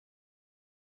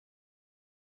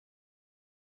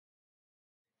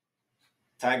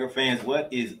Tiger fans,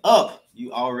 what is up?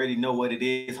 You already know what it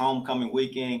is. Homecoming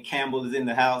weekend. Campbell is in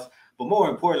the house. But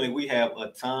more importantly, we have a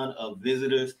ton of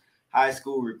visitors, high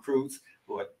school recruits.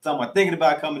 Some are thinking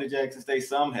about coming to Jackson State.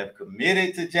 Some have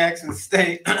committed to Jackson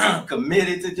State.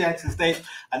 Committed to Jackson State.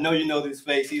 I know you know this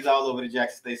face. He's all over the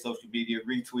Jackson State social media,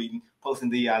 retweeting,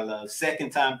 posting the I love. Second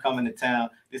time coming to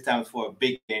town. This time it's for a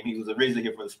big game. He was originally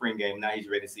here for the spring game. Now he's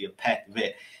ready to see a packed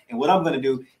vet. And what I'm going to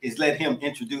do is let him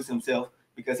introduce himself,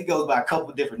 because he goes by a couple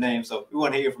of different names, so we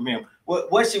want to hear from him.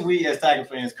 What should we as Tiger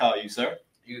fans call you, sir?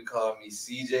 You can call me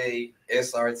CJ,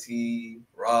 SRT,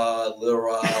 Rod, Lil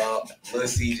Rob, Lil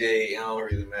CJ. It don't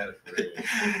really matter for real.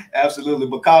 Absolutely,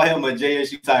 but call him a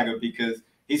JSU Tiger because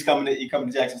he's coming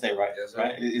to Jackson State, right? Yes, sir.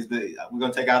 Right? We're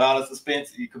gonna take out all the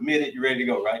suspense. You committed, you ready to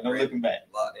go, right? No looking back.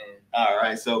 Locked in. All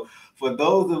right. So for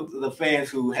those of the fans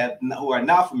who are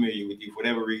not familiar with you for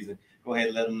whatever reason, go ahead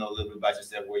and let them know a little bit about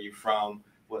yourself, where you're from,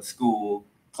 what school,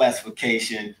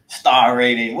 classification, star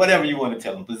rating, whatever you want to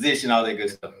tell them, position, all that good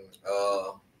stuff.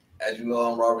 As you know,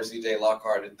 I'm Robert C.J.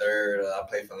 Lockhart III. I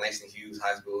play for Langston Hughes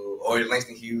High School, or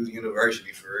Langston Hughes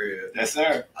University for real. Yes,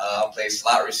 sir. I play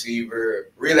slot receiver.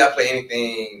 Really, I play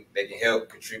anything that can help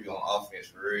contribute on offense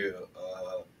for real.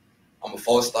 I'm a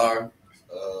 4-star.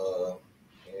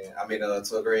 And I'm in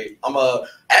 12th grade. I'm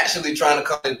actually trying to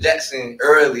come to Jackson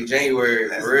early January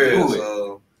for real.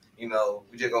 So,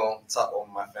 we just gonna talk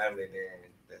over my family then.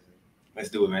 Let's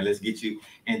do it, man. Let's get you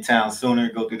in town sooner.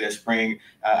 Go through that spring.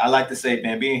 I like to say,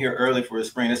 man, being here early for the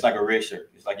spring, it's like a red shirt.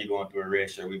 It's like you're going through a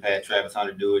red shirt. We've had Travis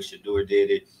Hunter do it. Shador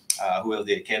did it. Who else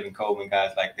did it? Kevin Coleman,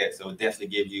 guys like that. So it definitely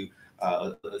gives you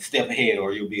a step ahead,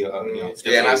 or you'll be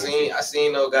step and I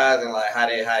seen those guys and like how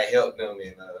it helped them,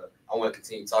 and I want to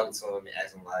continue talking to them and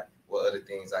asking like what other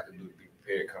things I could do to be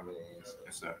prepared coming in. So.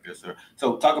 Yes, sir. Yes, sir.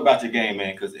 So talk about your game,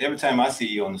 man, because every time I see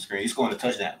you on the screen, you're scoring a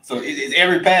touchdown. So is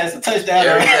every pass a touchdown?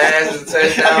 Every pass is a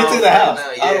touchdown. Get to the house.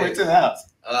 All the way to the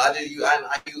house.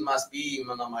 I use my speed,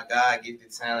 my guy, get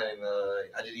the talent, and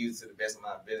I just use it to the best of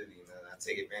my ability, and I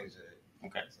take advantage of it.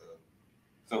 Okay.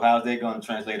 So how's that going to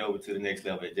translate over to the next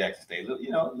level at Jackson State? A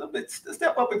little bit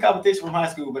step up in competition from high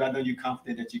school, but I know you're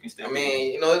confident that you can step up.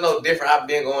 It's no different. I've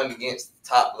been going against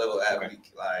top level athletes.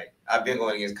 Okay. Like I've been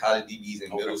going against college DBs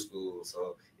in middle school,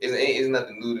 so it's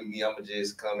nothing new to me. I'm gonna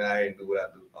just come out here and do what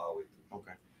I do always do.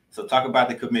 Okay. So talk about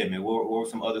the commitment. What were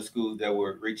some other schools that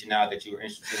were reaching out that you were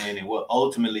interested in, and what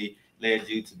ultimately led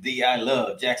you to I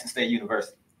love Jackson State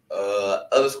University?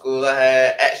 Other schools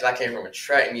I came from a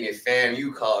track meet, and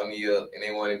FAMU called me up and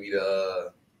they wanted me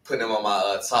to put them on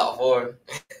my top 4.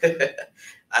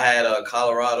 I had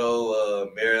Colorado,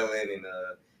 Maryland, and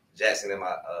Jackson in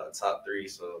my top 3.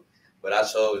 So, but I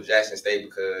chose Jackson State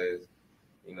because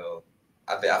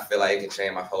I feel like it can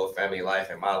change my whole family life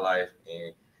and my life,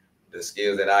 and the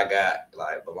skills that I got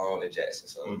like belong to Jackson.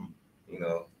 So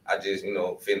I just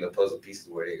fit in the puzzle pieces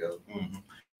where they go. Mm-hmm.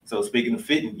 So speaking of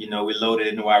fitting, we're loaded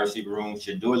in the wide receiver room.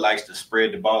 Shador likes to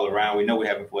spread the ball around. We know we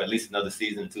have him for at least another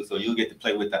season or two, so you'll get to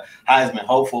play with the Heisman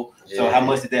hopeful. Yeah. So how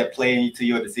much did that play into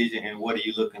your decision, and what are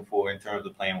you looking for in terms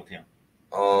of playing with him?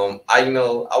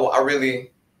 I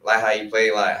really like how he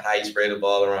played, like how he spread the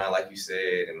ball around, like you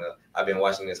said, and I've been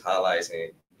watching his highlights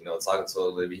and talking to him a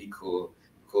little bit. He cool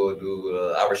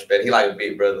dude. I respect. He like a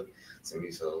big brother to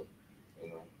me, so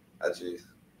I just.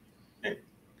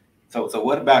 So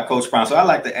what about Coach Brown? So I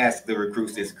like to ask the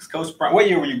recruits this, because Coach Brown, what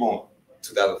year were you born?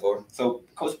 2004. So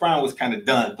Coach Brown was kind of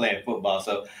done playing football.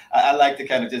 So I like to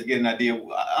kind of just get an idea.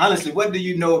 Honestly, what do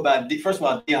you know about, first of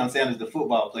all, Deion Sanders, the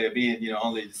football player, being,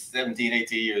 only 17,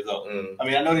 18 years old? I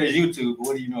mean, I know there's YouTube, but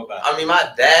what do you know about it?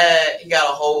 My dad, he got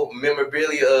a whole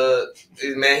memorabilia.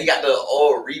 Man, he got the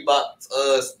old Reebok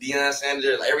Deion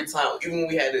Sanders. Like every time, even when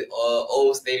we had the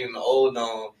old stadium, the old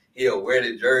dome, he'll wear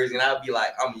the jersey. And I'd be like,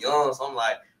 I'm young, so I'm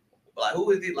like,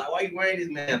 who is this? Like, why are you wearing this,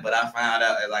 man? But I found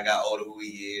out as I got older who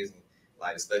he is, and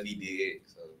like the stuff he did.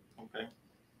 So okay,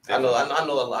 I know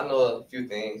a few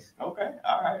things. Okay,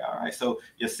 all right. So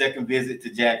your second visit to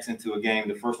Jackson to a game,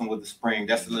 the first one was the spring.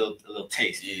 That's a little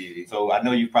taste. Yeah. So I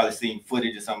know you've probably seen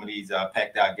footage of some of these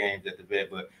packed out games at the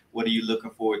vet, but what are you looking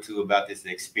forward to about this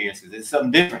experience? Because it's something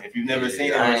different if you've never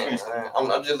seen it.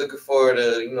 I'm just looking forward to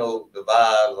the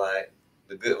vibes, like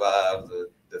the good vibes,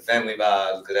 the family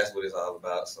vibes, because that's what it's all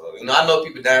about. So, I know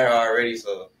people down here already,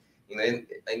 so, I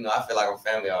feel like I'm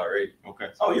family already. Okay.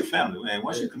 Oh, you're family, man.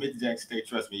 Once you commit to Jackson State,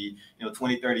 trust me,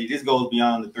 20, 30, this goes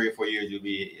beyond the 3 or 4 years you'll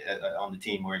be on the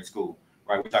team or in school,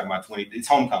 right? We're talking about 20, it's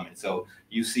homecoming. So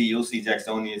you'll see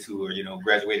Jacksonians who are,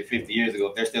 graduated 50 years ago.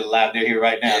 If they're still alive, they're here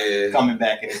right now, coming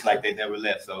back, and it's like they never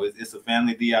left. So it's a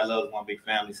family. I love one big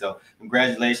family. So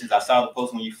congratulations. I saw the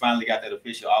post when you finally got that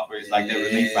official offer. It's like that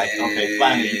relief, like, okay,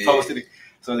 finally you posted it.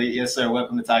 So yes, sir.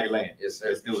 Welcome to Tiger Land. Yes, sir.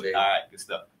 Let's do it. All right, good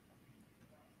stuff.